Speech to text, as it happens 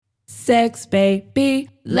sex, baby.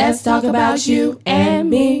 Let's talk about you and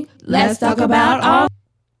me. Let's talk about all.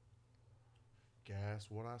 Gas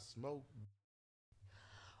what I smoke.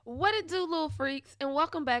 What it do, little freaks, and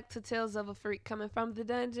welcome back to Tales of a Freak coming from the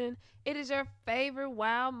dungeon. It is your favorite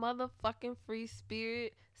wild motherfucking free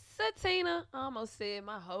spirit, Satina. I almost said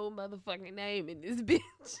my whole motherfucking name in this bitch.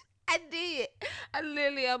 I did. I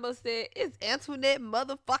literally almost said it's Antoinette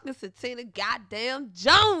motherfucking Satina goddamn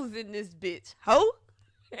Jones in this bitch. Ho.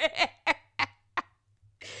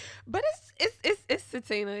 But it's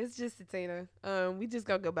Satina. It's just Satina. We just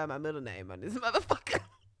gonna go by my middle name on this motherfucker.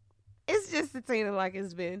 It's just Satina like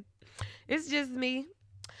it's been. It's just me.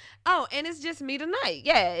 Oh, and it's just me tonight.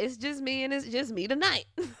 Yeah, it's just me and it's just me tonight.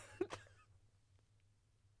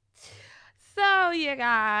 So, yeah,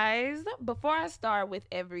 guys, before I start with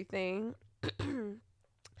everything,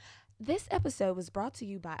 this episode was brought to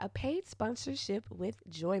you by a paid sponsorship with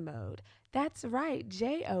Joy Mode. That's right,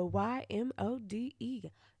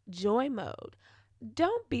 JOYMODE. Joy Mode.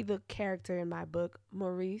 Don't be the character in my book,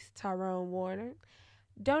 Maurice Tyrone Warner.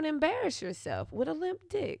 Don't embarrass yourself with a limp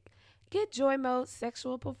dick. Get Joy Mode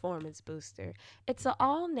Sexual Performance Booster. It's an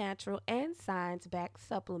all-natural and science-backed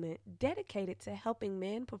supplement dedicated to helping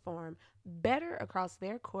men perform better across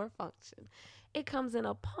their core function. It comes in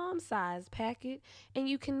a palm-sized packet, and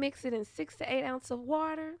you can mix it in 6 to 8 ounces of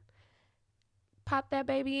water. Pop that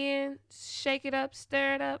baby in, shake it up,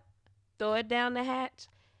 stir it up, throw it down the hatch,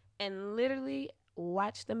 and literally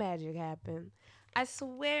watch the magic happen. I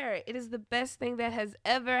swear it is the best thing that has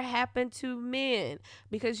ever happened to men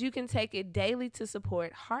because you can take it daily to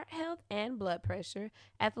support heart health and blood pressure,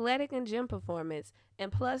 athletic and gym performance,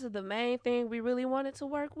 and plus the main thing we really wanted to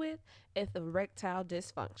work with is erectile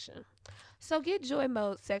dysfunction. So get Joy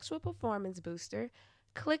Mode Sexual Performance Booster.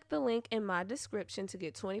 Click the link in my description to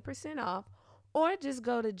get 20% off, or just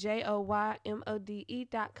go to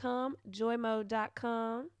joymode.com,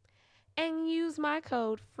 joymode.com. and use my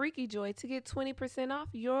code FreakyJoy to get 20% off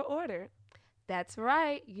your order. That's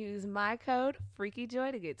right, use my code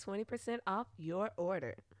FreakyJoy to get 20% off your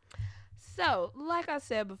order. So, like I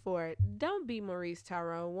said before, don't be Maurice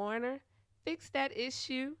Tyrone Warner. Fix that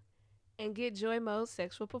issue and get Joy Mode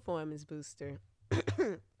Sexual Performance Booster.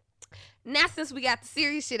 Now, since we got the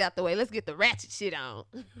serious shit out the way, let's get the ratchet shit on.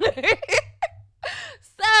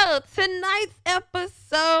 So, tonight's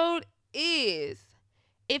episode is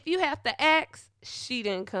If You Have to Ask, She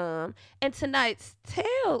Didn't Come. And tonight's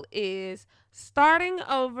tale is Starting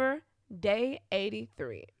Over, Day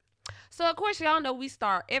 83. So, of course, y'all know we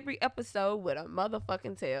start every episode with a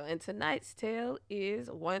motherfucking tale. And tonight's tale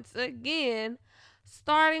is, once again,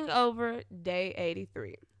 Starting Over, Day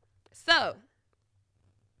 83. So,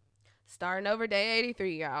 starting over Day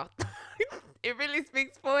 83, y'all. It really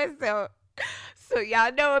speaks for itself. So,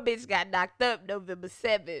 y'all know a bitch got knocked up November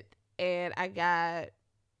 7th. And I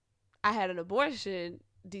had an abortion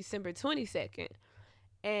December 22nd.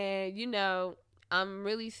 And, you know, I'm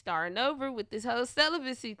really starting over with this whole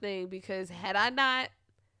celibacy thing because had I not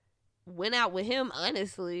went out with him,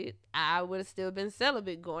 honestly, I would have still been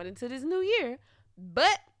celibate going into this new year.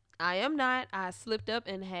 But I am not. I slipped up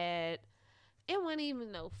and it wasn't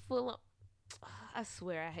even no full on. I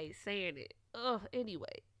swear I hate saying it.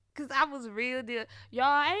 Anyway, because I was real deal. Y'all,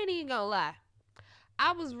 I ain't even gonna lie.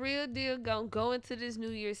 I was real deal gonna go into this new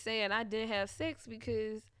year saying I didn't have sex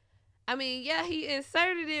because, I mean, yeah, he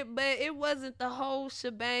inserted it, but it wasn't the whole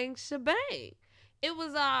shebang. It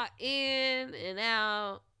was all in and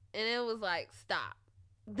out, and it was like, stop.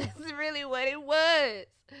 That's really what it was.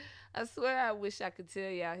 I swear I wish I could tell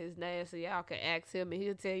y'all his name so y'all can ask him and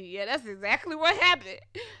he'll tell you, yeah, that's exactly what happened.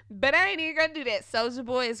 But I ain't even gonna do that. Soulja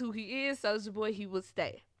Boy is who he is. Soulja Boy, he will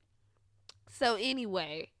stay. So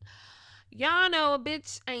anyway, y'all know a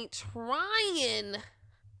bitch ain't trying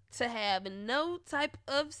to have no type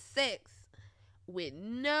of sex with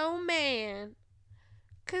no man.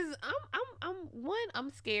 Cause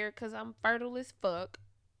I'm scared cause I'm fertile as fuck.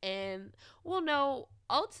 And well, no,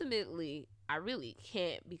 ultimately I really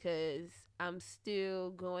can't because I'm still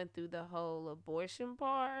going through the whole abortion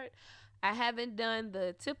part. I haven't done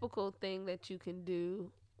the typical thing that you can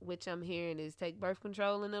do, which I'm hearing is take birth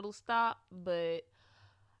control and it'll stop. But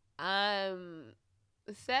I'm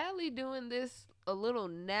sadly doing this a little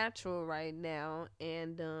natural right now.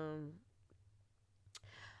 And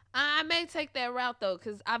I may take that route though,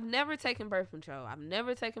 because I've never taken birth control. I've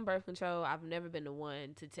never been the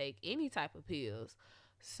one to take any type of pills.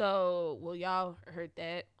 So, well, y'all heard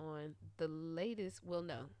that on the latest. Well,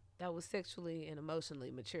 no, that was sexually and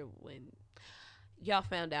emotionally mature when y'all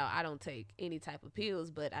found out I don't take any type of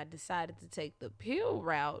pills, but I decided to take the pill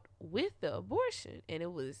route with the abortion. And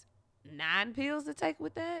it was 9 pills to take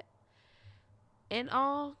with that. and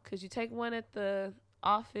all, because you take one at the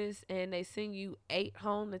office and they send you 8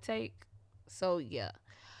 home to take. So, yeah.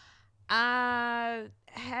 I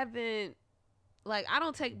haven't, like, I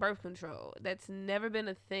don't take birth control. That's never been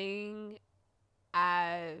a thing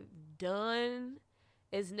I've done.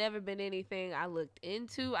 It's never been anything I looked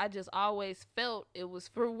into. I just always felt it was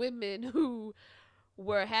for women who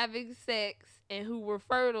were having sex and who were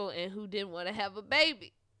fertile and who didn't want to have a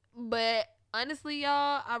baby. But honestly,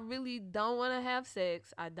 y'all, I really don't want to have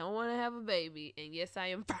sex. I don't want to have a baby. And yes, I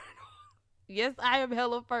am fertile. Yes, I am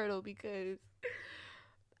hella fertile because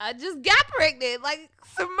I just got pregnant like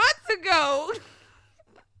some months ago.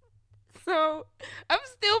 So I'm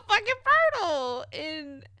still fucking fertile.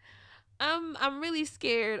 And I'm really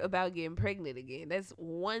scared about getting pregnant again. That's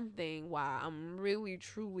one thing why I'm really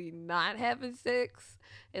truly not having sex.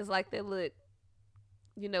 It's like that little,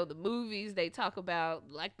 the movies they talk about,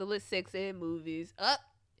 like the little sex ed movies.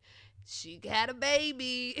 She had a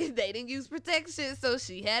baby. They didn't use protection, so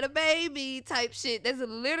she had a baby type shit. That's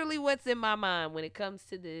literally what's in my mind when it comes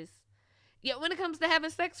to this. Yeah, when it comes to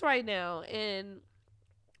having sex right now. And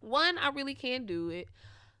one, I really can't do it.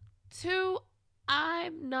 Two,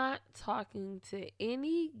 I'm not talking to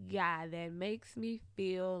any guy that makes me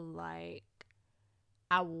feel like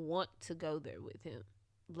I want to go there with him.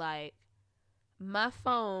 Like, my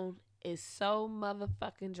phone is so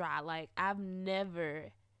motherfucking dry. Like, I've never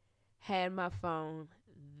had my phone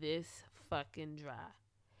this fucking dry.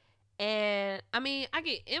 And, I mean, I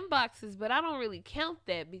get inboxes, but I don't really count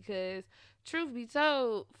that because, truth be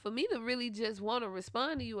told, for me to really just want to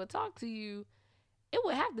respond to you or talk to you, it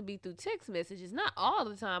would have to be through text messages. Not all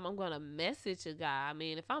the time I'm going to message a guy. I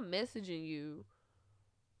mean, if I'm messaging you,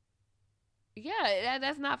 yeah,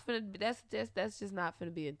 that's not finna, that's just not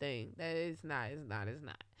finna be a thing. That is not, it's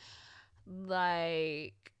not.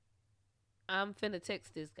 Like, I'm finna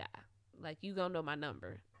text this guy. Like, you gonna know my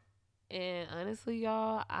number. And honestly,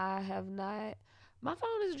 y'all, I have not, my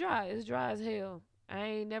phone is dry. It's dry as hell. I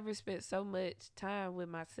ain't never spent so much time with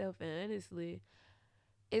myself. And honestly,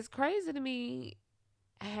 it's crazy to me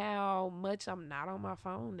how much I'm not on my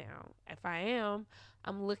phone now. If I am,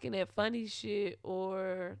 I'm looking at funny shit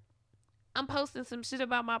or I'm posting some shit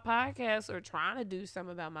about my podcast or trying to do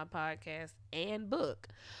something about my podcast and book.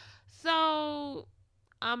 So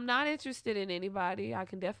I'm not interested in anybody. I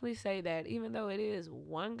can definitely say that, even though it is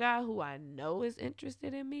one guy who I know is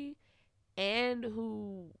interested in me and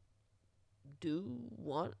do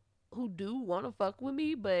want to fuck with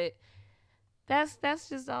me, but that's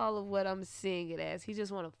just all of what I'm seeing it as. He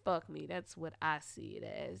just want to fuck me. That's what I see it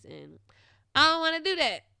as, and I don't want to do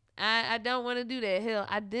that. I don't want to do that. Hell,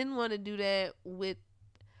 I didn't want to do that with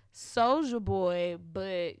Soulja Boy,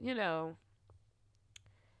 but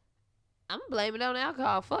I'm blaming it on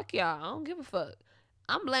alcohol. Fuck y'all. I don't give a fuck.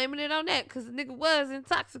 I'm blaming it on that because the nigga was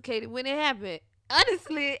intoxicated when it happened.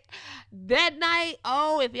 Honestly, that night,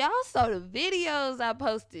 if y'all saw the videos I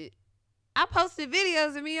posted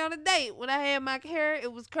videos of me on a date when I had my hair,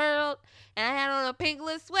 it was curled, and I had on a pink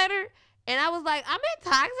little sweater, and I was like, I'm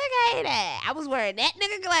intoxicated. I was wearing that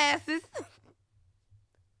nigga glasses.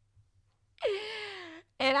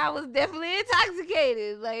 And I was definitely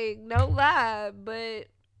intoxicated. Like, no lie. But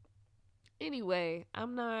anyway,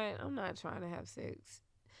 I'm not trying to have sex.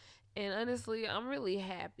 And honestly, I'm really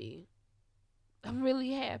happy.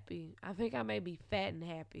 I think I may be fat and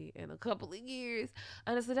happy in a couple of years.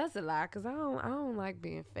 Honestly, that's a lie because I don't like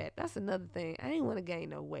being fat. That's another thing. I ain't want to gain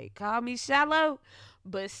no weight. Call me shallow,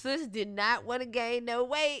 but sis did not want to gain no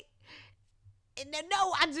weight. And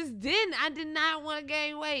no, I just didn't. I did not want to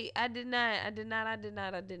gain weight. I did not. I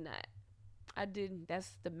didn't.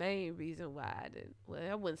 That's the main reason why I didn't. Well,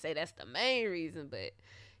 I wouldn't say that's the main reason, but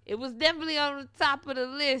it was definitely on the top of the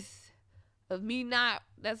list of me not.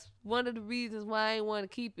 That's one of the reasons why I ain't want to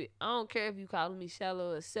keep it. I don't care if you calling me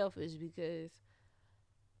shallow or selfish because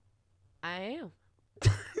I am.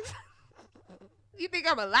 You think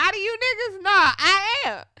I'm a lie to you niggas? Nah, I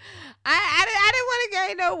am. I didn't want to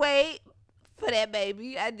gain no weight for that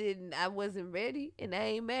baby. I didn't. I wasn't ready, and I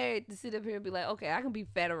ain't married to sit up here and be like, okay, I can be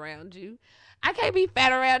fat around you. I can't be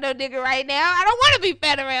fat around no nigga right now. I don't want to be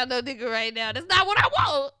fat around no nigga right now. That's not what I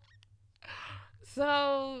want.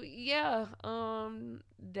 So yeah,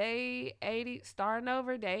 day 80, starting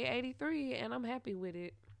over day 83, and I'm happy with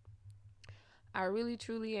it. I really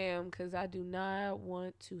truly am, because I do not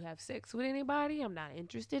want to have sex with anybody. I'm not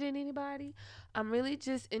interested in anybody. I'm really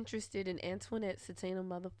just interested in Antoinette Satina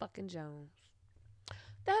motherfucking Jones.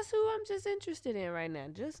 That's who I'm just interested in right now.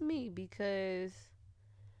 Just me, because,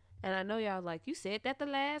 and I know y'all like, you said that the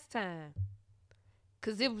last time.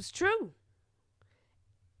 Because it was true.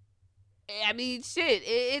 I mean, shit,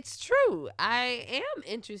 it's true. I am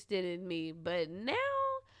interested in me, but now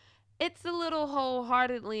it's a little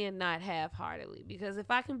wholeheartedly and not half-heartedly. Because if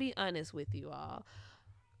I can be honest with you all,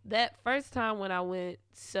 that first time when I went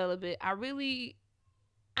celibate,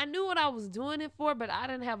 I knew what I was doing it for, but I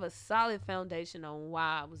didn't have a solid foundation on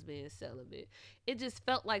why I was being celibate. It just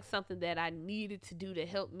felt like something that I needed to do to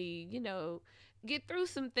help me, get through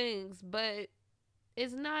some things. But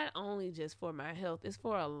it's not only just for my health, it's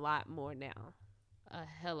for a lot more now. A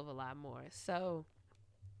hell of a lot more. So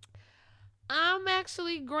I'm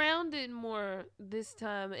actually grounded more this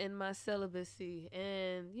time in my celibacy.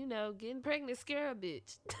 And, getting pregnant scare a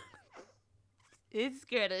bitch. It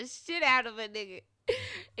scared the shit out of a nigga.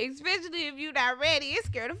 Especially if you not ready. It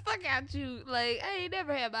scared the fuck out you. Like, I ain't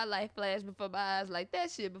never had my life flash before my eyes like that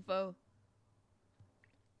shit before.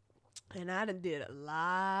 And I done did a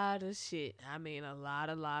lot of shit. I mean, a lot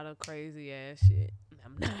of crazy ass shit.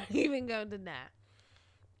 I'm not even gonna deny.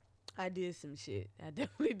 I did some shit. I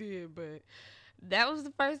definitely did. But that was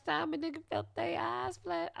the first time a nigga felt their eyes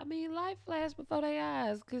flash. I mean, life flash before their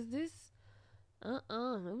eyes. Because this, it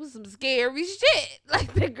was some scary shit.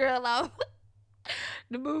 Like the girl off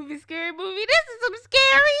the movie, Scary Movie. This is some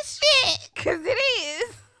scary shit. Because it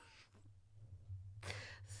is.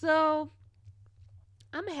 So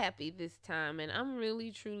I'm happy this time, and I'm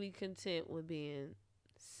really, truly content with being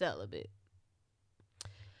celibate.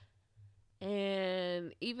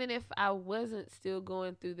 And even if I wasn't still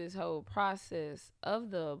going through this whole process of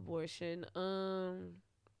the abortion,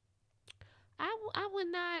 I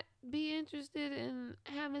would not be interested in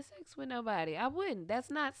having sex with nobody. I wouldn't. That's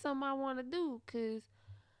not something I want to do, because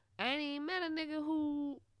I ain't met a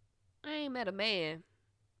nigga I ain't met a man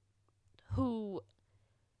who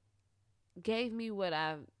gave me what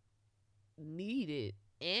I needed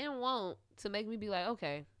and want to make me be like,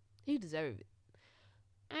 okay, he deserve it.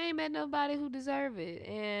 I ain't met nobody who deserve it,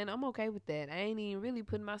 and I'm okay with that. I ain't even really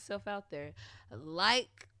putting myself out there.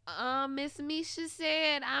 Like Miss Misha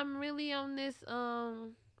said, I'm really on this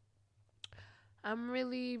I'm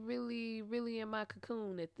really, really, really in my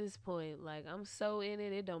cocoon at this point. Like, I'm so in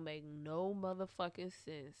it, it don't make no motherfucking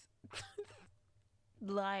sense.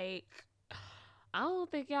 Like, I don't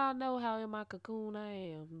think y'all know how in my cocoon I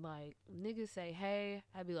am. Like, niggas say, hey,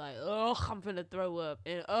 I be like, ugh, I'm finna throw up.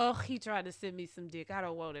 And ugh, he tried to send me some dick. I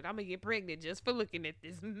don't want it. I'm gonna get pregnant just for looking at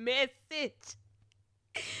this message.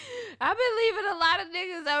 I've been leaving a lot of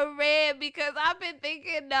niggas on red because I've been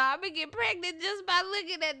thinking, nah, I'm gonna get pregnant just by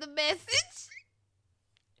looking at the message.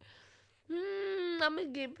 I'm gonna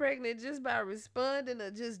get pregnant just by responding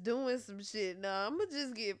or just doing some shit. No, I'm gonna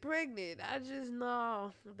just get pregnant.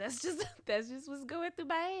 No. That's just what's going through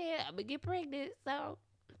my head. I'm gonna get pregnant, so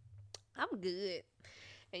I'm good.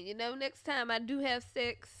 And next time I do have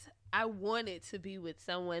sex, I want it to be with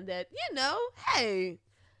someone that, hey,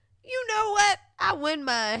 you know what? I wouldn't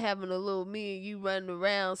mind having a little me and you running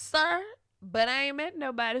around, sir. But I ain't met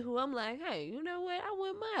nobody who I'm like, hey, you know what? I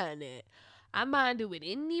wouldn't mind that. I mind it with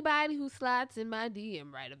anybody who slides in my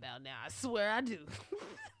DM right about now. I swear I do.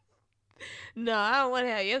 No, I don't want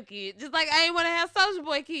to have your kid. Just like I ain't want to have Soulja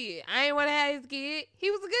Boy kid. I ain't want to have his kid.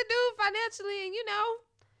 He was a good dude financially, and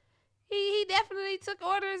he definitely took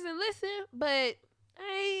orders and listened. But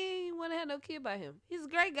I ain't want to have no kid by him. He's a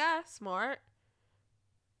great guy, smart.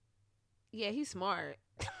 Yeah, he's smart.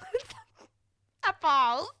 I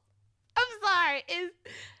paused. I'm sorry.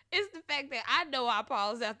 It's the fact that I know I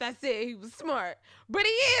paused after I said he was smart. But he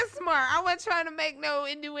is smart. I wasn't trying to make no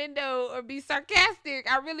innuendo or be sarcastic.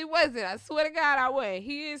 I really wasn't. I swear to God I wasn't.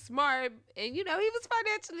 He is smart. And, he was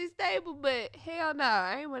financially stable. But hell no.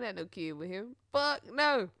 I ain't want to have no kid with him. Fuck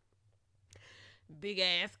no. Big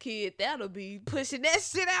ass kid. That'll be pushing that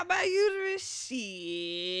shit out my uterus.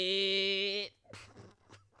 Shit.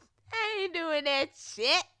 I ain't doing that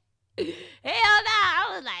shit. Hell no.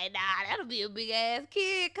 I was like, nah, that'll be a big ass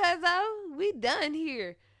kid, cuzzo. We done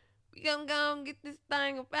here. We gonna go and get this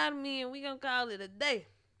thing up out of me and we gonna call it a day.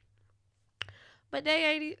 But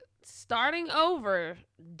day 80, starting over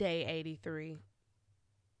day 83.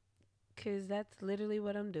 Cause that's literally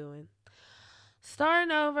what I'm doing.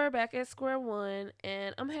 Starting over, back at square one,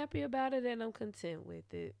 and I'm happy about it and I'm content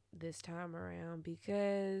with it this time around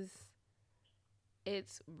because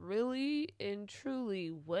it's really and truly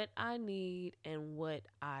what I need and what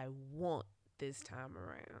I want this time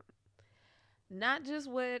around. Not just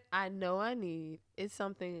what I know I need. It's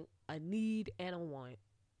something I need and a want.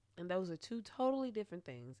 And those are two totally different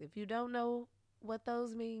things. If you don't know what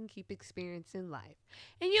those mean, keep experiencing life.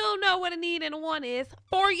 And you'll know what a need and a want is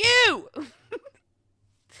for you.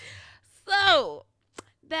 So,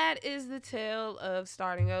 that is the tale of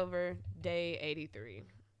starting over day 83.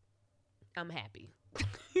 I'm happy.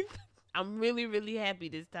 I'm really, really happy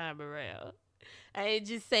this time around. I ain't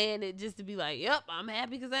just saying it just to be like, yep, I'm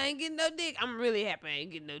happy because I ain't getting no dick. I'm really happy I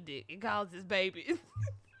ain't getting no dick. It causes babies.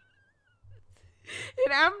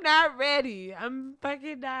 And I'm not ready. I'm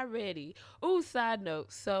fucking not ready. Ooh, side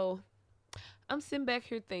note. So I'm sitting back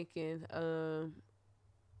here thinking,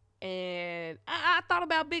 and I thought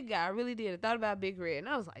about Big Guy. I really did. I thought about Big Red. And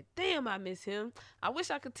I was like, damn, I miss him. I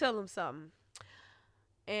wish I could tell him something.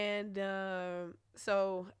 And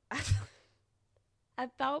so I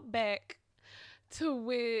thought back to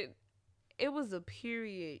when it was a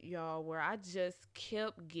period, y'all, where I just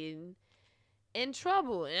kept getting in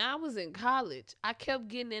trouble. And I was in college. I kept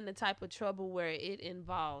getting in the type of trouble where it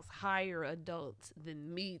involves higher adults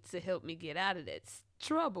than me to help me get out of that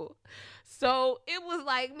trouble. So it was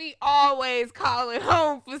like me always calling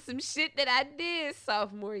home for some shit that I did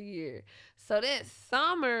sophomore year. So that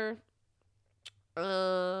summer,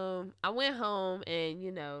 I went home and,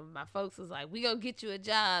 my folks was like, we gonna get you a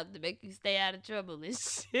job to make you stay out of trouble and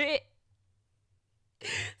shit. So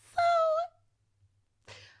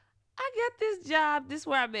I got this job. This is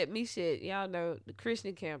where I met me shit. Y'all know the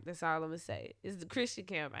Christian camp. That's all I'm gonna say. It's the Christian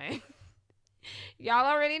camp, man. Y'all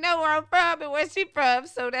already know where I'm from and where she from.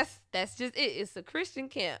 So that's just it. It's a Christian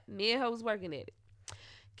camp. Me and her was working at it.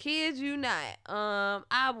 Kid you not.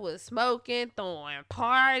 I was smoking, throwing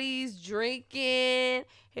parties, drinking,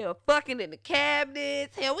 hell, fucking in the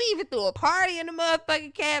cabinets. Hell, we even threw a party in the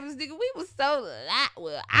motherfucking cabinets, nigga. We was so live.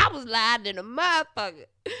 Well, I was live in the motherfucker.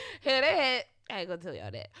 Hell, they had. I ain't gonna tell y'all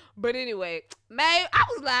that. But anyway, man, I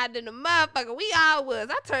was live in the motherfucker. We all was.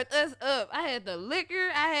 I turned us up. I had the liquor,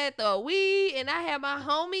 I had the weed, and I had my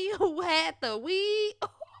homie who had the weed.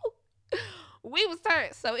 We was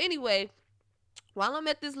turned. So anyway, while I'm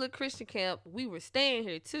at this little Christian camp, we were staying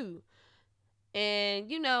here too. And,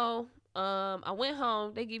 I went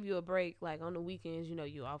home. They give you a break, like on the weekends,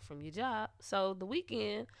 you off from your job. So the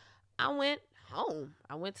weekend, I went home.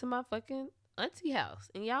 I went to my fucking auntie house.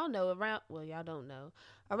 And y'all know y'all don't know.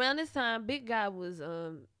 Around this time, Big Guy was,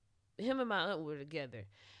 him and my aunt were together.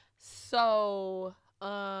 So,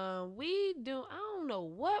 I don't know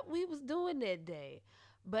what we was doing that day.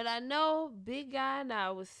 But I know Big Guy and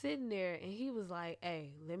I was sitting there and he was like,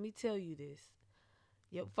 hey, let me tell you this.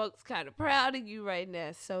 Your folks kind of proud of you right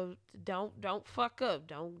now. So don't fuck up.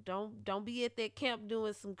 Don't be at that camp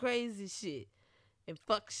doing some crazy shit and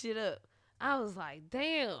fuck shit up. I was like,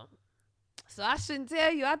 damn. So I shouldn't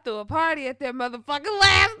tell you I threw a party at that motherfucker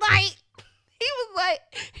last night. He was like,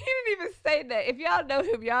 he didn't even say that. If y'all know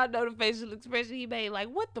him, y'all know the facial expression he made. Like,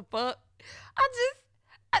 what the fuck?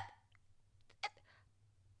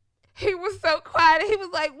 He was so quiet. He was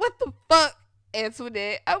like, what the fuck,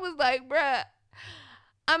 Antoinette? I was like, bruh.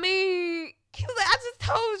 I mean, he was like, I just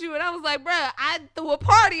told you. And I was like, bruh, I threw a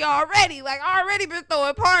party already. Like, I already been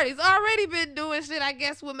throwing parties. Already been doing shit I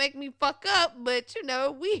guess would make me fuck up. But,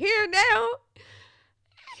 we here now.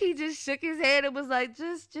 He just shook his head and was like,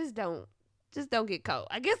 just don't get caught.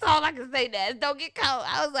 I guess all I can say now is don't get caught.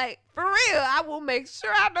 I was like, for real, I will make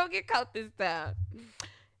sure I don't get caught this time.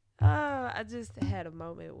 I just had a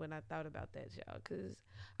moment when I thought about that, y'all, because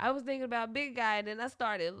I was thinking about Big Guy, and then I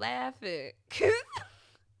started laughing because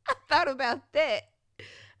I thought about that.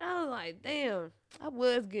 I was like, damn, I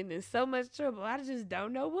was getting in so much trouble. I just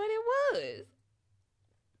don't know what it was.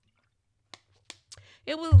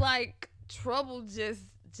 It was like trouble just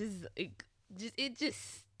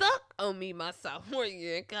stuck on me my sophomore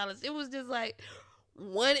year in college. It was just like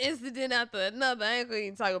one incident after another. I ain't gonna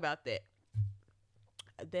even talk about that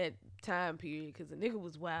time period because the nigga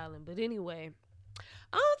was wilding. But anyway,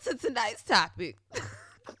 on to tonight's topic,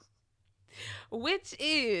 which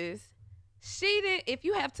is if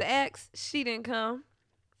you have to ask, she didn't come.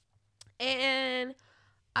 And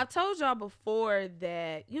I told y'all before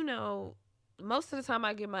that, most of the time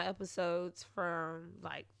I get my episodes from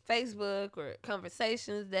like Facebook or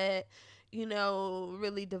conversations that,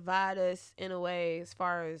 really divide us in a way as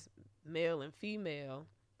far as male and female.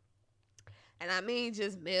 And I mean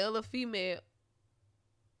just male or female.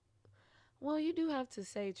 Well, you do have to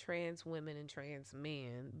say trans women and trans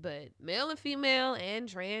men, but male and female and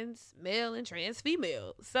trans male and trans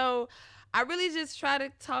female. So I really just try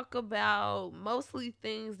to talk about mostly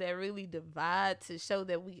things that really divide to show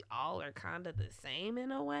that we all are kind of the same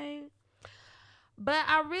in a way. But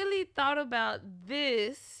I really thought about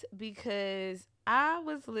this because I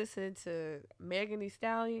was listening to Megan Thee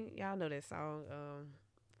Stallion. Y'all know that song,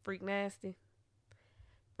 Freak Nasty.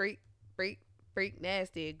 Freak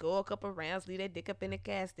nasty. Go a couple rounds, leave that dick up in the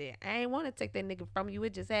casket. I ain't want to take that nigga from you.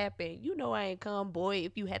 It just happened. You know I ain't come, boy,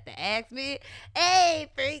 if you had to ask me. Hey,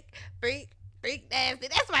 freak. Freak nasty.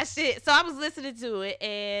 That's my shit. So I was listening to it,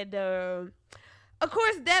 and of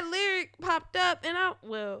course that lyric popped up, and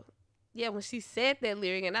when she said that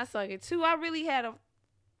lyric and I sung it too, I really had to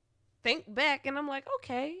think back, and I'm like,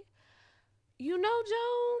 okay,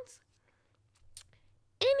 Jones,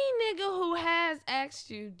 any nigga who has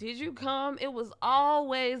asked you, did you come? It was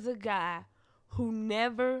always a guy who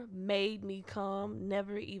never made me come,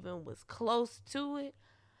 never even was close to it.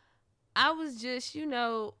 I was just,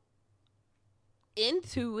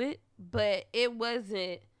 into it, but it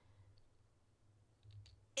wasn't.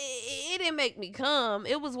 It didn't make me come.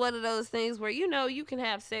 It was one of those things where, you can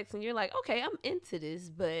have sex and you're like, okay, I'm into this,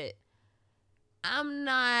 but I'm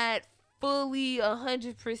not fully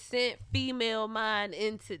 100% female mind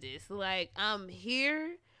into this. Like, I'm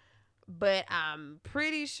here, but I'm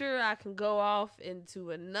pretty sure I can go off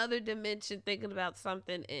into another dimension thinking about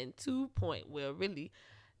something in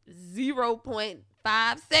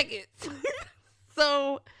 0.5 seconds.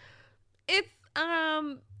 So it's I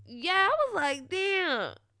was like,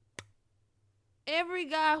 damn. Every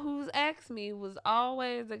guy who's asked me was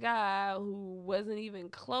always a guy who wasn't even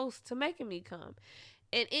close to making me come.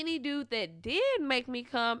 And any dude that did make me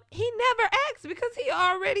come, he never asked because he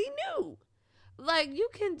already knew. Like, you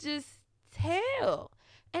can just tell.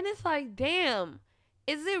 And it's like, damn,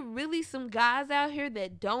 is it really some guys out here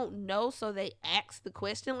that don't know, so they ask the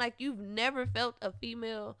question? Like, you've never felt a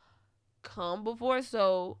female come before,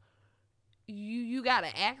 so you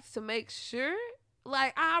gotta ask to make sure?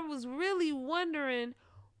 Like, I was really wondering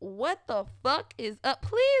what the fuck is up.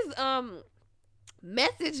 Please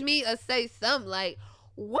message me or say something. Like,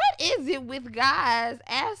 what is it with guys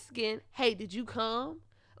asking, hey, did you come?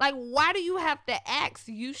 Like, why do you have to ask?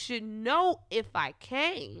 You should know if I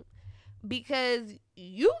came, because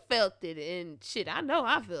you felt it, and shit, I know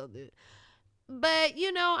I felt it. But,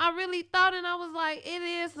 I really thought, and I was like, it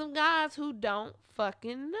is some guys who don't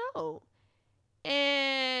fucking know.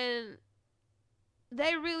 And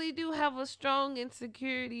they really do have a strong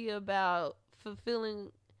insecurity about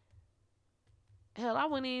fulfilling. Hell, I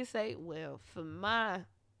wouldn't even say, well, for my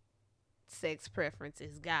sex preference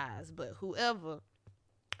is guys, but whoever.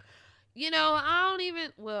 I don't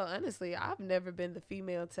even, well, honestly, I've never been the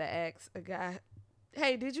female to ask a guy,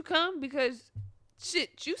 hey, did you come? Because,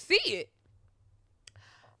 shit, you see it.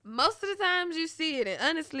 Most of the times you see it, and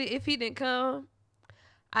honestly, if he didn't come,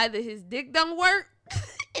 either his dick don't work,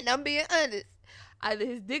 and I'm being honest, either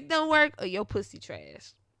his dick don't work or your pussy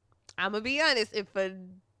trash. I'm gonna be honest. If a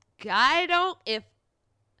guy don't,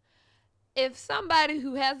 if somebody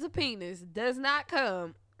who has a penis does not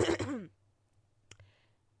come,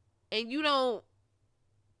 and you don't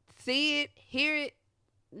see it, hear it,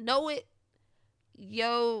 know it,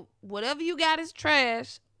 whatever you got is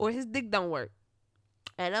trash, or his dick don't work.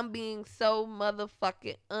 And I'm being so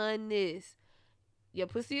motherfucking honest. Your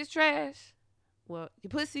pussy is trash. Well,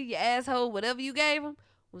 your pussy, your asshole, whatever you gave him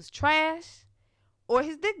was trash, or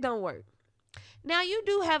his dick don't work. Now, you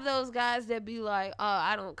do have those guys that be like, oh,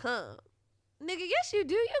 I don't come. Nigga, yes you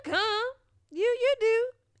do. You come. You do.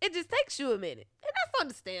 It just takes you a minute. And that's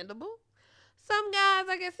understandable. Some guys,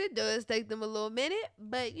 I guess it does take them a little minute.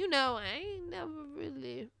 But, I ain't never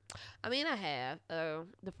really. I mean, I have.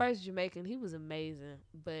 The first Jamaican, he was amazing.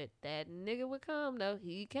 But that nigga would come, though.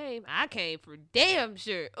 He came. I came for damn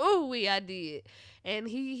sure. Ooh, I did. And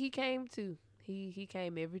he came, too. He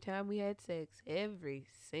came every time we had sex. Every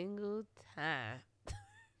single time.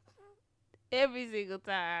 Every single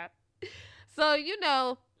time. So,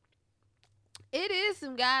 it is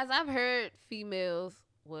some guys. I've heard females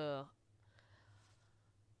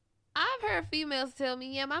tell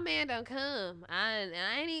me, yeah, my man don't come. I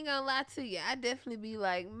ain't even gonna lie to you. I definitely be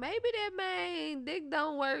like, maybe that man dick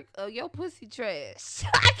don't work or your pussy trash.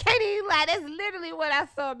 I can't even lie. That's literally what I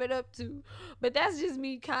sum it up to. But that's just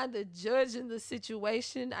me kind of judging the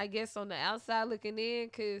situation, I guess, on the outside looking in,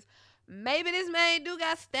 because maybe this man do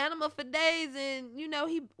got stamina for days, and,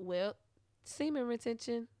 semen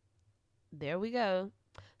retention. There we go.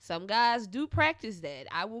 Some guys do practice that.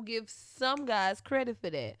 I will give some guys credit for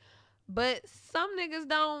that. But some niggas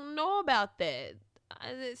don't know about that.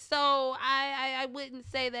 So I wouldn't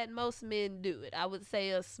say that most men do it. I would say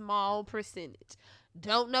a small percentage.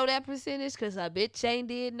 Don't know that percentage because I bet Shane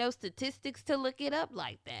did no statistics to look it up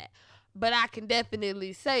like that. But I can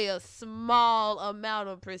definitely say a small amount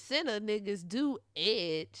of percent of niggas do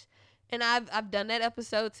edge. And I've done that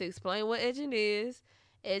episode to explain what edging is.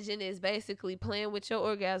 Edging is basically playing with your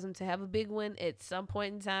orgasm to have a big one at some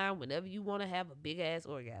point in time whenever you want to have a big ass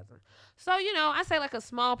orgasm. So, I say like a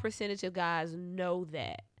small percentage of guys know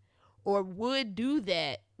that or would do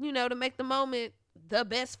that, to make the moment the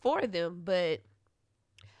best for them. But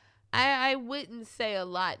I wouldn't say a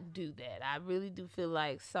lot do that. I really do feel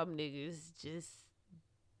like some niggas just,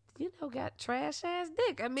 got trash ass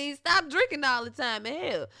dick. I mean, stop drinking all the time. And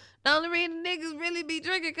hell, the only reason niggas really be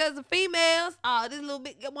drinking because of females. Oh, this little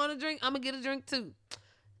bit want to drink. I'm going to get a drink too.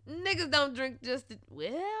 Niggas don't drink just to,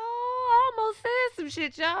 well, I almost said some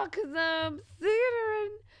shit, y'all, because I'm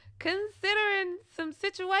considering some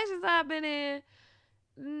situations I've been in.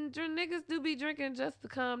 Niggas do be drinking just to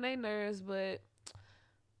calm their nerves, but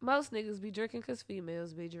most niggas be drinking because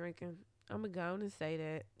females be drinking. I'm going to go on and say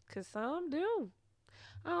that, because some do.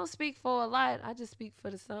 I don't speak for a lot. I just speak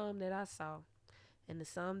for the some that I saw and the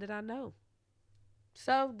some that I know.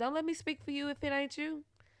 So don't let me speak for you if it ain't you,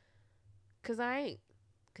 because I ain't.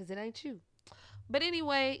 Because it ain't you. But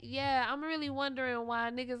anyway, yeah, I'm really wondering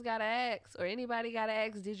why niggas gotta ask, or anybody gotta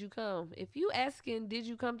ask, did you come? If you asking, did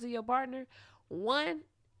you come to your partner? One,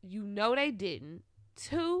 you know they didn't.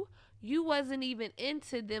 Two, you wasn't even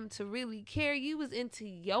into them to really care. You was into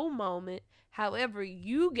your moment. However,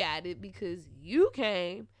 you got it because you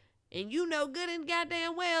came, and you know good and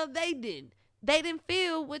goddamn well they didn't. They didn't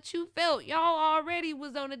feel what you felt. Y'all already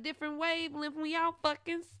was on a different wavelength when y'all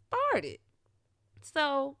fucking started.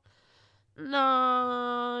 So,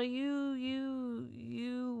 no,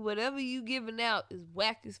 you, whatever you giving out is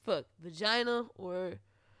whack as fuck. Vagina or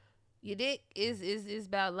your dick is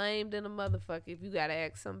about lame than a motherfucker. If you gotta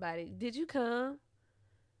ask somebody, did you come?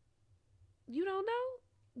 You don't know?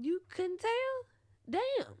 You couldn't tell?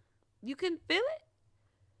 Damn. You couldn't feel it?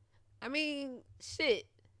 I mean, shit.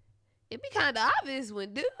 It be kind of obvious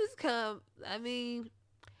when dudes come. I mean,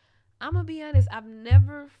 I'm gonna be honest. I've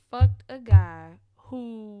never fucked a guy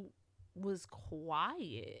who was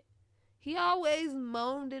quiet. He always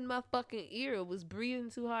moaned in my fucking ear, was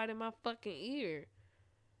breathing too hard in my fucking ear.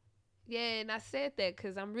 Yeah, and I said that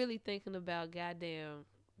because I'm really thinking about goddamn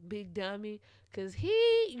Big Dummy, because he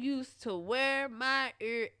used to wear my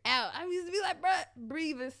ear out. I used to be like, bruh,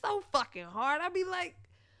 breathing so fucking hard. I'd be like,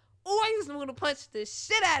 oh, I used to want to punch the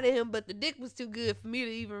shit out of him, but the dick was too good for me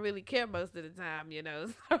to even really care most of the time,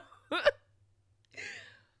 So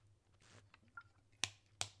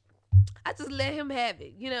I just let him have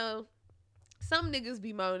it, Some niggas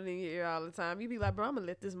be moaning in your ear all the time. You be like, bro, I'm gonna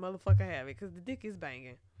let this motherfucker have it because the dick is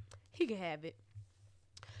banging. He can have it.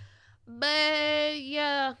 But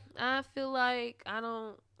yeah, I feel like I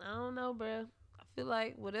don't know, bro. I feel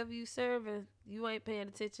like whatever you serving, you ain't paying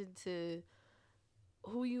attention to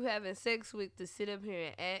who you having sex with to sit up here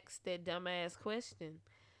and ask that dumbass question.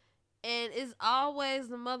 And it's always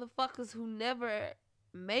the motherfuckers who never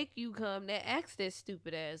make you come that ask that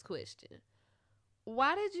stupid ass question.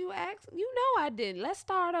 Why did you ask? You know I didn't. Let's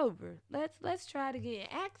start over. Let's try it again.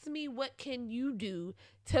 Ask me what can you do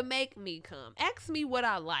to make me come. Ask me what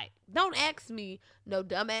I like. Don't ask me no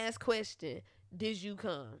dumbass question. Did you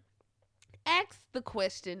come? Ask the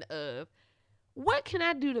question of, what can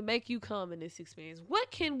I do to make you come in this experience?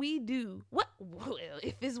 What can we do? Well,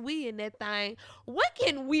 if it's we in that thing, what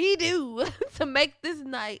can we do to make this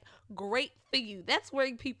night great for you? That's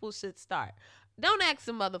where people should start. Don't ask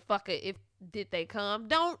a motherfucker if did they come.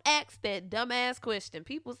 Don't ask that dumbass question.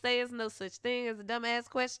 People say there's no such thing as a dumbass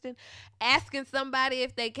question. Asking somebody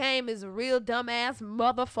if they came is a real dumbass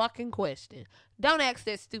motherfucking question. Don't ask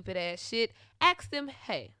that stupid ass shit. Ask them,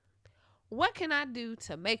 hey, what can I do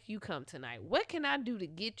to make you come tonight? What can I do to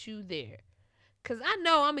get you there? Because I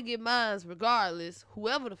know I'm going to get mine regardless,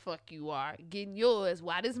 whoever the fuck you are, getting yours.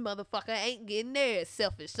 Why this motherfucker ain't getting theirs,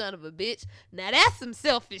 selfish son of a bitch. Now that's some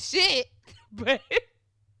selfish shit. But,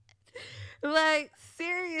 like,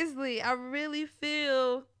 seriously, I really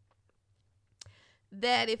feel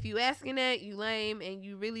that if you asking that, you lame, and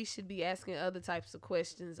you really should be asking other types of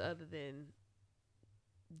questions other than,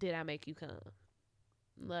 did I make you come?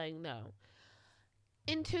 Like, no.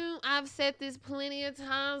 In tune, I've said this plenty of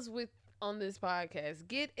times on this podcast.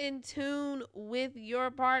 Get in tune with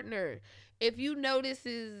your partner. If you know this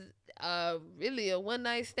is really a one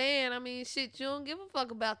night stand, I mean, shit, you don't give a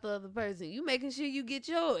fuck about the other person. You making sure you get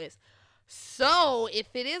yours. So if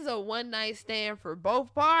it is a one night stand for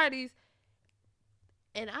both parties,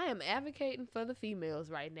 and I am advocating for the females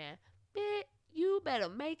right now, bitch, you better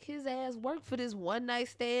make his ass work for this one night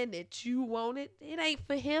stand that you wanted. It ain't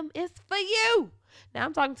for him. It's for you. Now,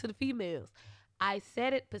 I'm talking to the females. I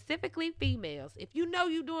said it specifically females. If you know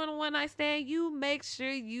you doing a one night stand, you make sure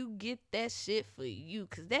you get that shit for you,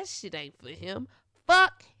 because that shit ain't for him.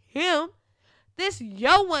 Fuck him. This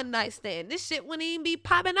your one night stand. This shit wouldn't even be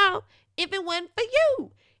popping off if it wasn't for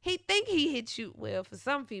you. He think he hit you. Well, for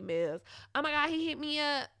some females, oh my God, he hit me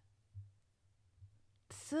up.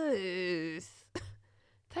 Sis.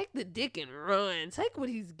 Take the dick and run. Take what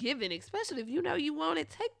he's giving, especially if you know you want it.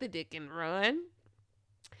 Take the dick and run.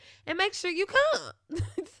 And make sure you come.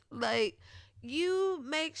 Like, you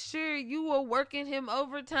make sure you are working him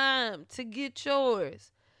overtime to get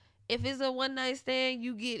yours. If it's a one night stand,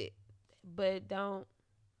 you get it. But don't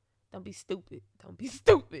be stupid. Don't be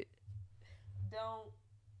stupid.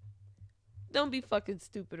 Don't be fucking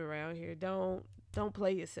stupid around here. Don't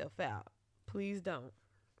play yourself out. Please don't.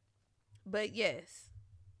 But yes.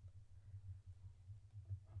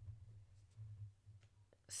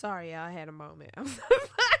 Sorry, y'all, I had a moment. I'm so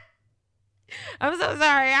sorry. I'm so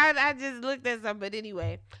sorry. I just looked at something. But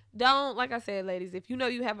anyway, don't, like I said, ladies, if you know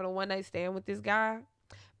you having a one night stand with this guy,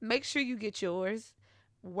 make sure you get yours.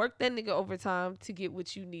 Work that nigga overtime to get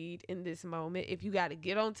what you need in this moment. If you got to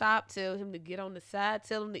get on top, tell him to get on the side.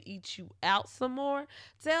 Tell him to eat you out some more.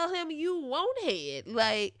 Tell him you want head.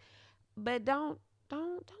 Like, but don't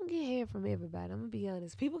get head from everybody. I'm gonna be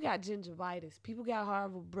honest. People got gingivitis. People got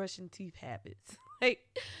horrible brushing teeth habits. Like,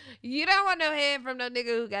 you don't want no head from no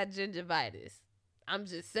nigga who got gingivitis. I'm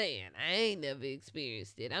just saying. I ain't never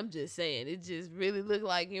experienced it. I'm just saying. It just really look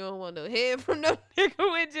like you don't want no head from no nigga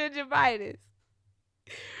with gingivitis.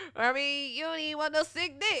 I mean, you don't even want no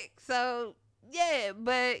sick dick. So, yeah.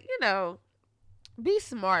 But, be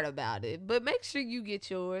smart about it. But make sure you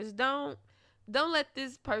get yours. Don't let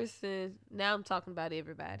this person, now I'm talking about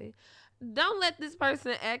everybody, don't let this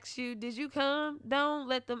person ask you, did you come? Don't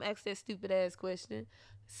let them ask that stupid ass question.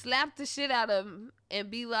 Slap the shit out of them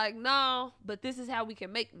and be like, no, but this is how we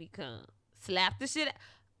can make me come. Slap the shit out.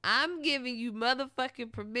 I'm giving you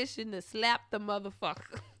motherfucking permission to slap the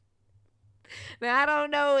motherfucker. Now, I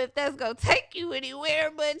don't know if that's going to take you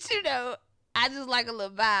anywhere, but, I just like a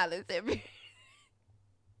little violence every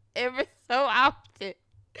so often.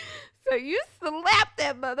 So you slap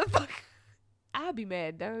that motherfucker. I'll be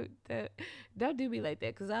mad. Don't do me like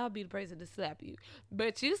that, because I'll be the person to slap you.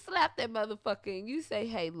 But you slap that motherfucker and you say,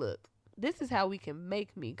 hey, look, this is how we can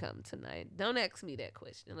make me come tonight. Don't ask me that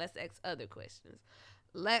question. Let's ask other questions.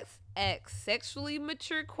 Let's ask sexually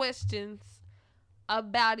mature questions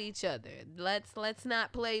about each other. Let's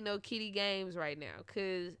not play no kitty games right now,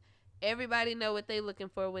 because everybody know what they looking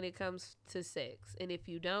for when it comes to sex. And if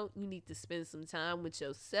you don't, you need to spend some time with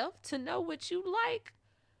yourself to know what you like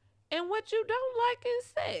and what you don't like in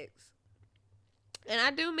sex. And I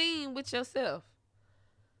do mean with yourself.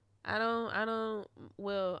 Well,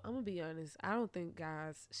 I'm gonna be honest. I don't think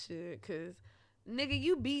guys should, because nigga,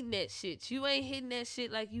 you beating that shit. You ain't hitting that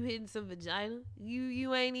shit like you hitting some vagina.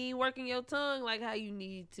 You ain't even working your tongue like how you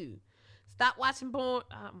need to. Stop watching porn.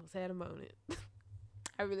 I almost had a moment.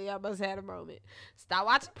 I really almost had a moment. Stop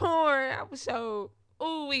watching porn. I was so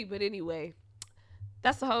ooh-wee. But anyway,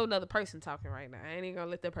 that's a whole nother person talking right now. I ain't even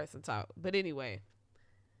gonna let that person talk. But anyway,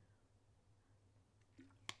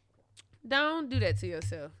 don't do that to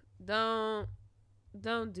yourself. Don't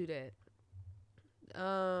do that.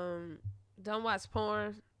 Don't watch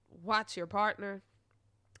porn. Watch your partner,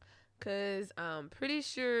 because I'm pretty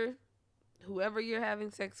sure whoever you're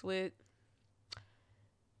having sex with,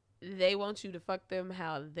 they want you to fuck them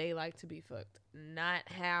how they like to be fucked, not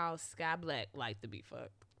how Sky Black like to be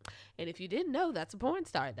fucked. And if you didn't know, that's a porn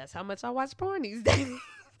star. That's how much I watch porn these days.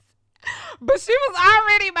 But she was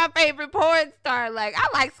already my favorite porn star. Like, I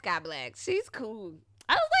like Sky Black. She's cool.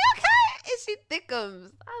 I was like, okay. And she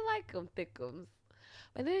thickums. I like them thickums.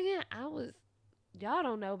 But then again, y'all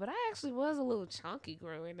don't know, but I actually was a little chunky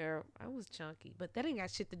growing up. I was chunky. But that ain't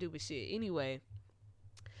got shit to do with shit. Anyway.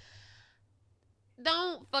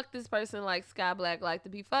 Don't fuck this person like Sky Black like to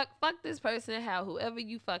be fucked. Fuck this person how whoever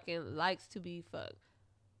you fucking likes to be fucked.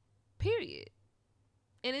 Period.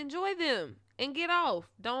 And enjoy them. And get off.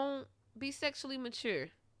 Don't be sexually mature.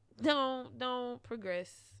 Don't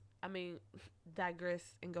progress. I mean,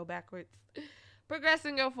 digress and go backwards. Progress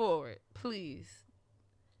and go forward. Please.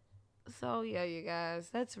 So, yeah, you guys.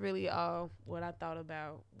 That's really all what I thought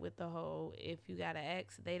about with the whole if you got an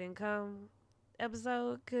ex, they didn't come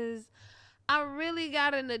episode. Because I really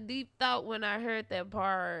got in a deep thought when I heard that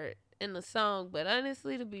part in the song. But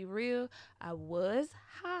honestly, to be real, I was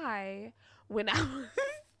high when I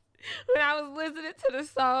was listening to the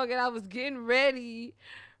song and I was getting ready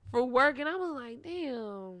for work. And I was like,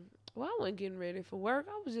 damn, well, I wasn't getting ready for work.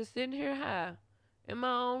 I was just sitting here high in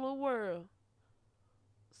my own little world.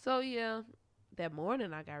 So, yeah, that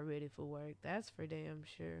morning I got ready for work. That's for damn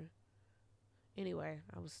sure. Anyway,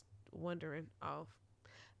 I was wandering off.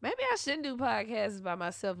 Maybe I shouldn't do podcasts by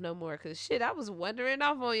myself no more, because shit, I was wandering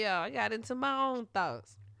off on y'all. I got into my own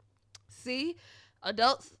thoughts. See,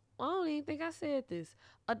 adults, I don't even think I said this.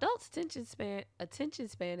 Adults' attention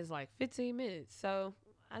span is like 15 minutes. So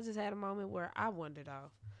I just had a moment where I wandered off.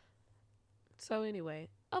 So anyway,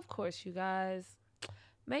 of course, you guys,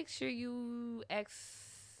 make sure you ask.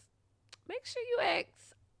 Make sure you ask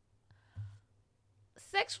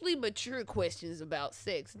sexually mature questions about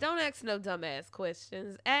sex. Don't ask no dumbass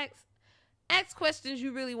questions. Ask questions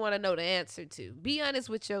you really want to know the answer to. Be honest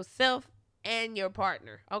with yourself and your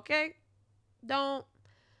partner. Okay? Don't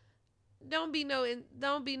don't be no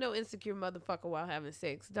insecure motherfucker while having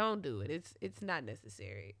sex. Don't do it. It's not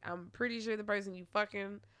necessary. I'm pretty sure the person you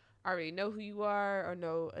fucking already know who you are or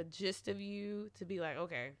know a gist of you to be like,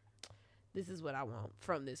 okay, this is what I want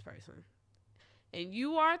from this person. And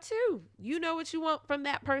you are too. You know what you want from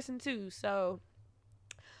that person too. So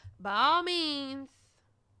by all means,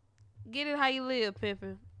 get it how you live,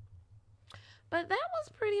 pimpin'. But that was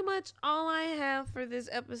pretty much all I have for this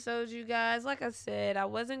episode, you guys. Like I said, I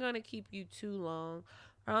wasn't going to keep you too long.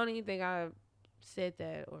 I don't even think I said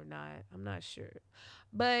that or not. I'm not sure.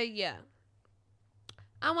 But yeah,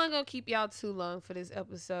 I wasn't going to keep y'all too long for this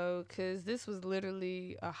episode because this was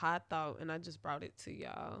literally a hot thought and I just brought it to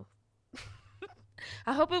y'all.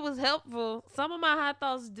 I hope it was helpful. Some of my hot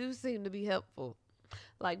thoughts do seem to be helpful.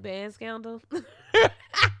 Like band scandal.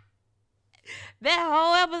 That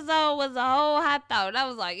whole episode was a whole hot thought. I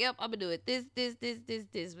was like, yep, I'm going to do it. This.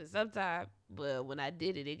 But when I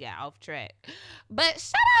did it, it got off track. But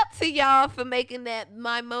shout out to y'all for making that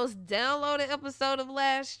my most downloaded episode of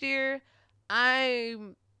last year. I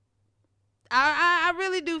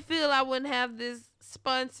really do feel I wouldn't have this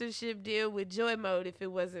sponsorship deal with Joy Mode if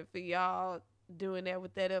it wasn't for y'all doing that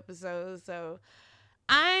with that episode. So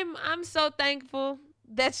I'm so thankful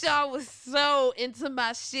that y'all was so into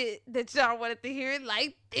my shit that y'all wanted to hear it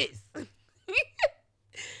like this. And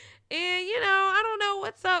I don't know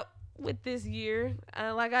what's up with this year.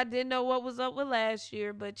 Like I didn't know what was up with last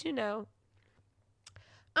year, but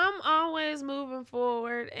I'm always moving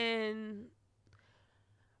forward and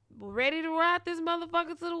ready to ride this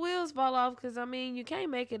motherfucker till the wheels fall off. Cause you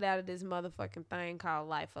can't make it out of this motherfucking thing called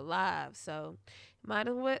life alive. So might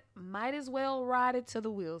as well ride it till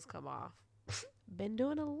the wheels come off. Been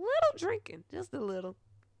doing a little drinking, just a little.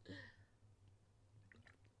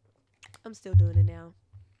 I'm still doing it now.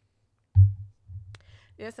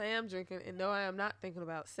 Yes, I am drinking, and no, I am not thinking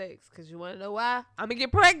about sex. Because you want to know why? I'm going to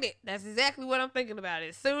get pregnant. That's exactly what I'm thinking about.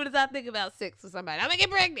 As soon as I think about sex with somebody, I'm going to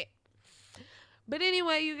get pregnant. But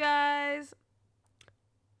anyway, you guys,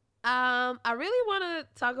 I really want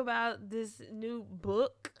to talk about this new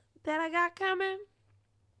book that I got coming.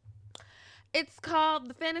 It's called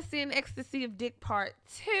The Fantasy and Ecstasy of Dick Part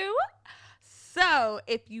 2. So,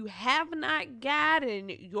 if you have not gotten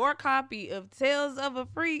your copy of Tales of a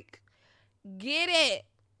Freak, get it.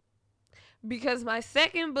 Because my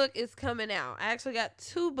second book is coming out. I actually got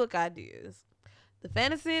 2 book ideas. The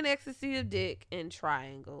Fantasy and Ecstasy of Dick and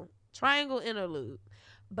Triangle. Triangle Interlude.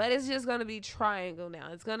 But it's just going to be Triangle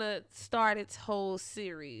now. It's going to start its whole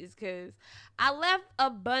series. Because I left a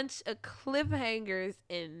bunch of cliffhangers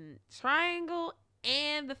in Triangle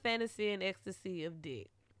and The Fantasy and Ecstasy of Dick.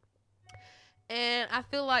 And I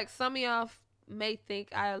feel like some of y'all may think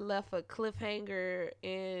I left a cliffhanger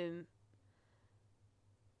in...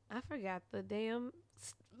 I forgot the damn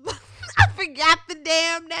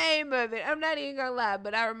name of it. I'm not even gonna lie,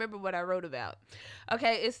 but I remember what I wrote about.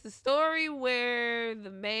 Okay, it's the story where the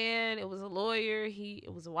man, it was a lawyer,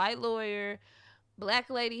 it was a white lawyer, black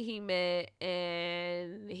lady he met,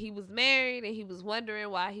 and he was married, and he was wondering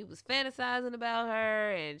why he was fantasizing about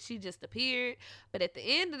her, and she just appeared. But at the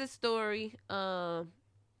end of the story, go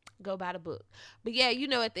buy the book. But yeah,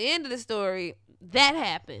 at the end of the story, that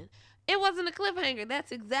happened. It wasn't a cliffhanger.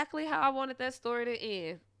 That's exactly how I wanted that story to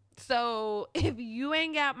end. So if you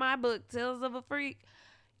ain't got my book, Tales of a Freak,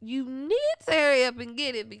 you need to hurry up and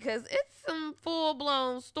get it because it's some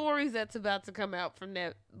full-blown stories that's about to come out from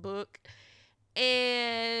that book.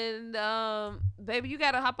 And, baby, you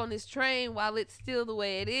got to hop on this train while it's still the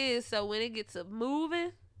way it is. So when it gets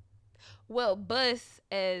moving, well, bus,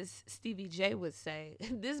 as Stevie J would say,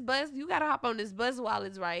 this bus, you got to hop on this bus while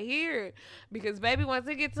it's right here. Because, baby, once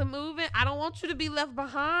it gets moving, I don't want you to be left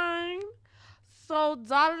behind. So,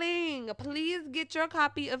 darling, please get your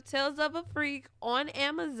copy of Tales of a Freak on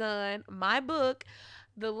Amazon, my book.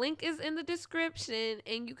 The link is in the description,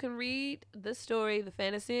 and you can read the story, The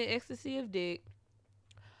Fantasy and Ecstasy of Dick.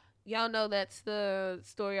 Y'all know that's the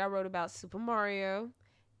story I wrote about Super Mario.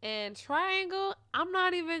 And Triangle, I'm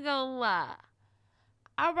not even gonna lie.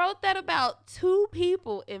 I wrote that about 2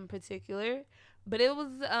 people in particular, but it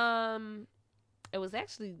was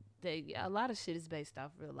actually a lot of shit is based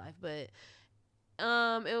off real life, but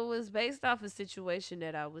it was based off a situation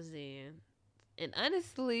that I was in. And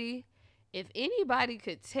honestly, if anybody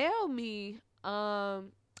could tell me, I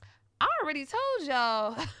I already told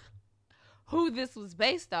y'all who this was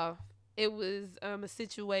based off. It was a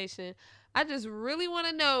situation. I just really want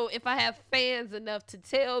to know if I have fans enough to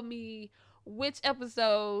tell me which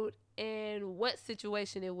episode and what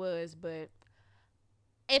situation it was. But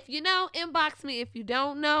if you know, inbox me. If you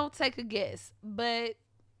don't know, take a guess. But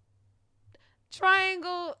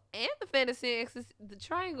Triangle and the Fantasy and Ecstasy, the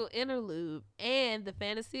Triangle Interlude and the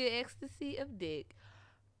Fantasy and Ecstasy of Dick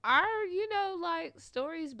are, like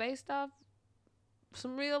stories based off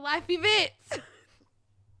some real life events.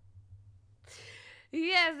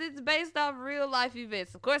 Yes, it's based off real life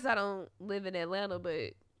events. Of course, I don't live in Atlanta,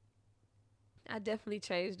 but I definitely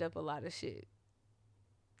changed up a lot of shit.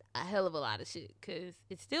 A hell of a lot of shit, because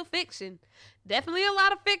it's still fiction. Definitely a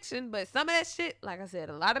lot of fiction, but some of that shit, like I said,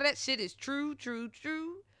 a lot of that shit is true.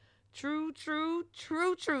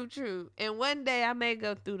 And one day I may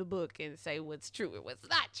go through the book and say what's true and what's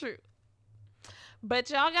not true.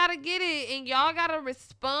 But y'all gotta get it, and y'all gotta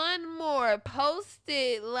respond more. Post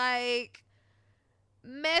it, like,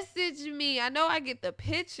 message me. I know I get the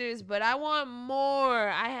pictures, but I want more.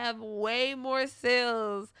 I have way more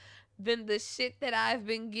sales than the shit that I've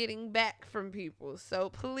been getting back from people. So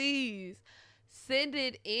please send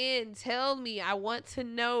it in. Tell me. I want to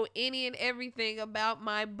know any and everything about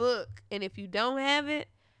my book. And if you don't have it,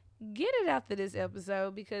 get it after this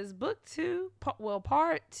episode, because part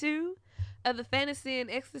 2 of the Fantasy and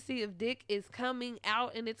Ecstasy of Dick is coming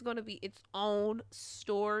out, and it's going to be its own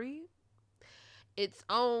story, its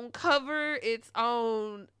own cover, its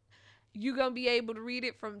own. You're going to be able to read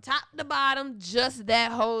it from top to bottom, just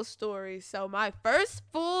that whole story. So my first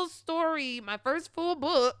full story, my first full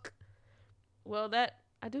book, well, that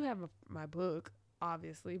I do have my book,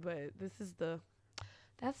 obviously, but that's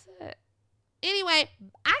it. Anyway,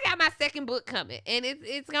 I got my second book coming, and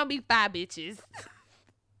it's going to be 5 bitches.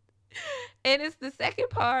 And it's the second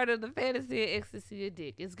part of the Fantasy and Ecstasy of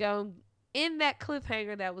Dick. It's going to end that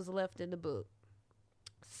cliffhanger that was left in the book.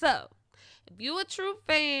 So, if you a true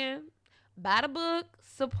fan, buy the book,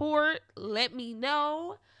 support, let me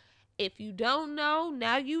know. If you don't know,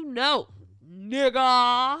 now you know,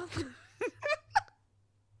 nigga.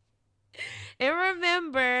 And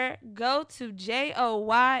remember, go to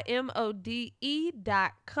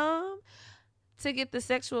JOYMODE.com to get the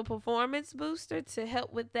sexual performance booster to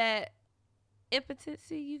help with that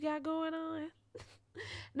impotency you got going on.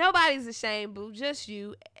 Nobody's ashamed, boo. Just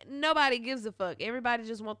you. Nobody gives a fuck. Everybody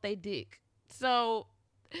just want their dick. So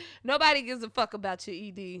nobody gives a fuck about your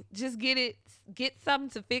ED. Just get it. Get something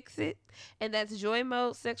to fix it. And that's Joy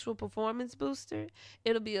Mode Sexual Performance Booster.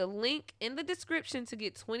 It'll be a link in the description to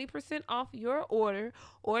get 20% off your order.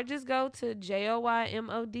 Or just go to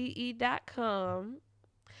JOYMODE.com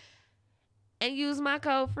and use my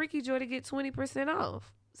code FreakyJoy to get 20%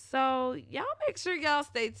 off. So y'all make sure y'all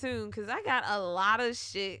stay tuned, because I got a lot of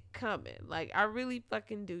shit coming. Like, I really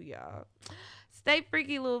fucking do, y'all. Stay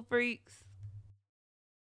freaky, little freaks.